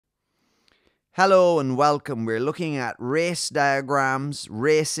Hello and welcome. We're looking at race diagrams,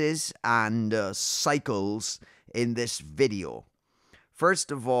 races, and cycles in this video.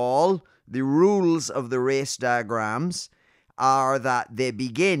 First of all, the rules of the race diagrams are that they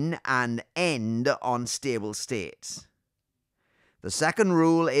begin and end on stable states. The second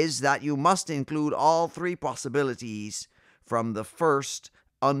rule is that you must include all three possibilities from the first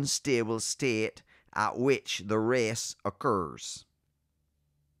unstable state at which the race occurs.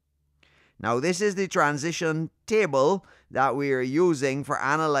 Now, this is the transition table that we are using for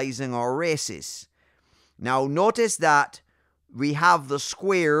analyzing our races. Now, notice that we have the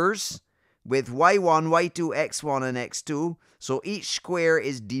squares with y1, y2, x1, and x2. So each square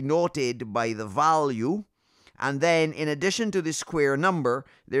is denoted by the value. And then, in addition to the square number,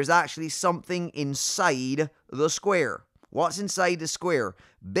 there's actually something inside the square. What's inside the square?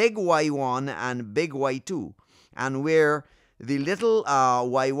 Big Y1 and big Y2. And where the little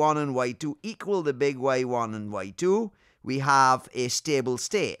y1 and y2 equal the big y1 and y2, we have a stable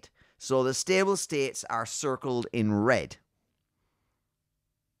state. So the stable states are circled in red.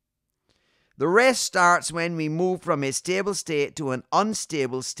 The race starts when we move from a stable state to an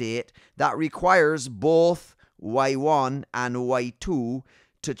unstable state that requires both y1 and y2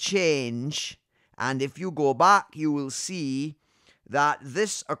 to change. And if you go back, you will see that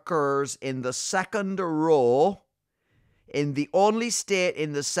this occurs in the second row, in the only state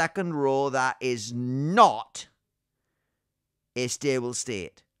in the second row that is not a stable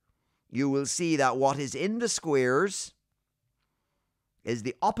state. You will see that what is in the squares is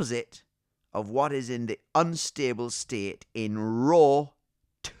the opposite of what is in the unstable state in row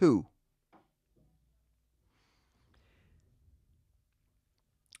 2.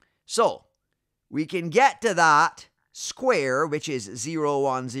 So, we can get to that square, which is 0,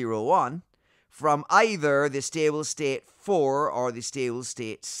 1, 0, 1, from either the stable state 4 or the stable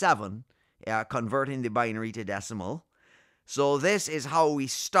state 7, converting the binary to decimal. So this is how we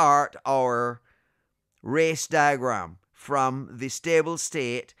start our race diagram, from the stable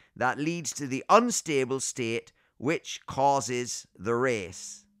state that leads to the unstable state, which causes the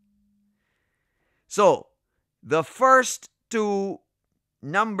race. So the first two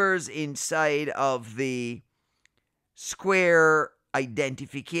numbers inside of the square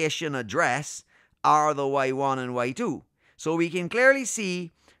identification address are the y1 and y2. So we can clearly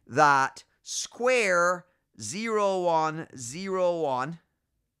see that square 0, 1, 0, 1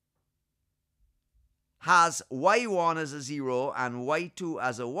 has y1 as a 0 and y2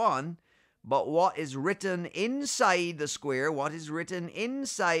 as a 1, but what is written inside the square,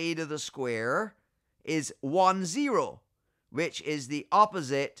 is 1, 0, which is the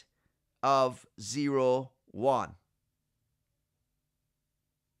opposite of 0, 1.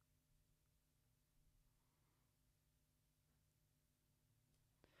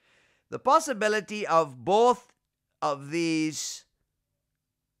 The possibility of both of these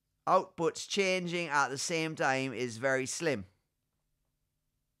outputs changing at the same time is very slim.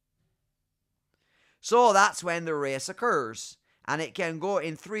 So that's when the race occurs, and it can go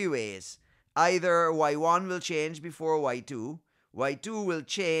in three ways. Either y1 will change before y2, y2 will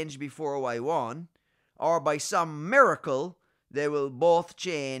change before y1, or by some miracle, they will both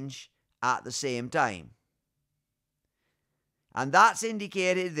change at the same time. And that's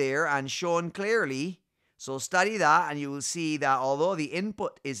indicated there and shown clearly. So study that and you will see that although the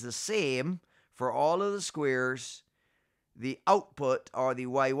input is the same for all of the squares, the output, or the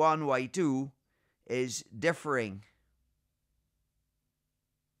y1, y2, is differing.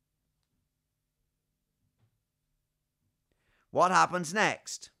 What happens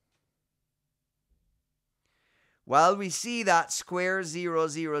next? Well, we see that square 0,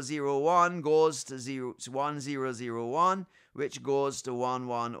 0, 0, 1 goes to 1, 0, 0, 1, which goes to 1,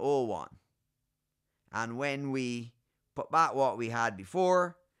 1, 0, 1. And when we put back what we had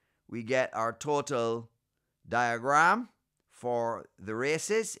before, we get our total diagram for the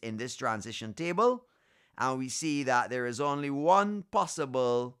races in this transition table. And we see that there is only one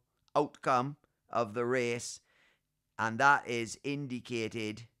possible outcome of the race, and that is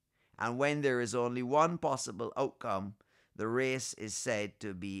indicated. And when there is only one possible outcome, the race is said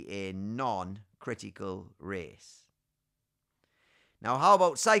to be a non-critical race. Now, how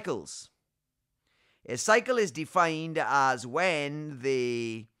about cycles? A cycle is defined as when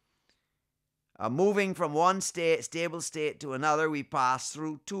the moving from one stable state to another, we pass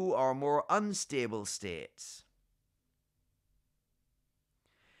through two or more unstable states.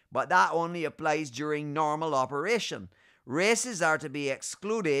 But that only applies during normal operation. Races are to be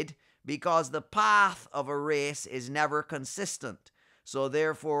excluded because the path of a race is never consistent. So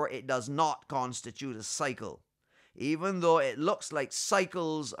therefore, it does not constitute a cycle. Even though it looks like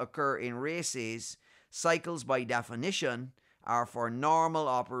cycles occur in races, cycles by definition are for normal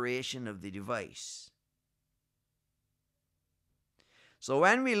operation of the device. So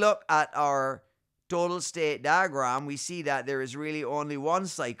when we look at our total state diagram, we see that there is really only one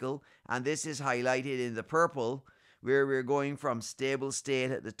cycle, and this is highlighted in the purple, where we're going from stable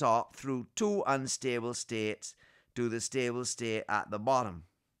state at the top through two unstable states to the stable state at the bottom.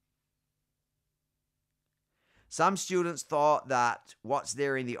 Some students thought that what's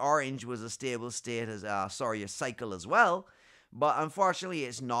there in the orange was a stable state as a cycle as well, but unfortunately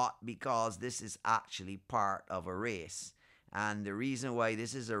it's not, because this is actually part of a race. And the reason why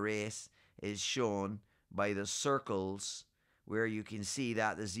this is a race is shown by the circles, where you can see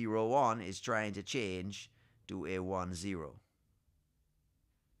that the 0, 1 is trying to change to a 1, 0.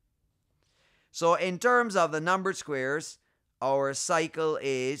 So in terms of the numbered squares, our cycle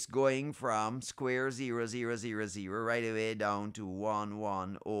is going from square 0, 0, 0, 0 right away down to 1,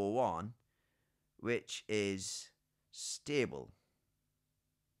 1, 0, 1, which is stable.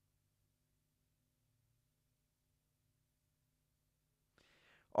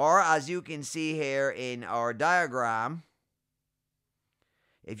 Or as you can see here in our diagram,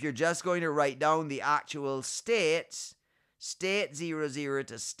 if you're just going to write down the actual states, state 0, 0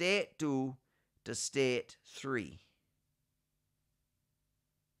 to state 2 to state 3.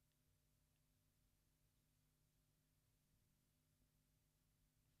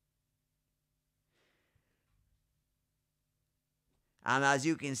 And as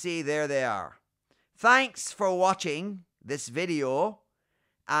you can see, there they are. Thanks for watching this video,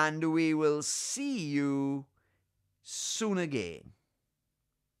 and we will see you soon again.